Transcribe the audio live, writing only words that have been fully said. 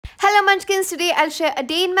Hello मंचकिन्स, today I share a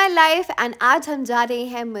day in my life and आज हम जा रहे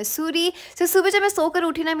हैं मसूरी। सुबह जब मैं सोकर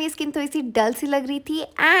उठी ना, मेरी स्किन थोड़ी सी डल सी लग रही थी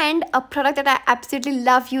and a product that I absolutely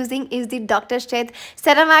love using is the doctor steth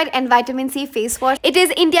ceramide and vitamin C face wash. It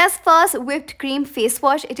is India's first whipped cream face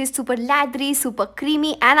wash. It is super लैदरी, super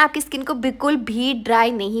creamy and आपकी skin को बिल्कुल भी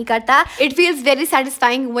dry नहीं करता। It feels very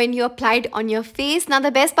satisfying when you applied on your face. Now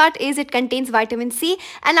the best part is it contains vitamin C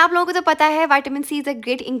and आप लोगों को तो पता है vitamin C is a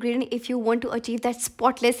great ingredient if you want to achieve that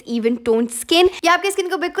spotless even toned skin। ये आपकी skin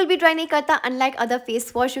को बिल्कुल भी ड्राई नहीं करता। Unlike other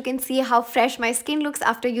face wash, you can see how fresh my skin looks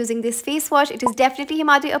after using this face wash. It is definitely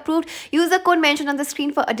Himalaya approved. Use the code mention on the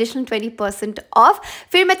screen for additional 20% of.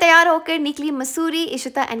 फिर मैं तैयार होकर निकली Mussoorie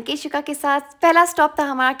Ishita and केशिका के साथ। पहला stop था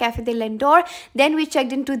हमारा cafe they लेंडोर। Then we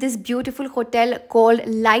checked in to this beautiful hotel called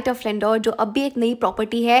light of लेंडोर, जो अभी एक नई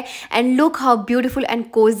प्रॉपर्टी है। And look how beautiful and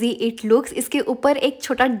Cozi it looks. इसके ऊपर एक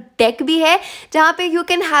छोटा डेक भी है जहाँ पे you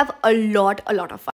can have a lot of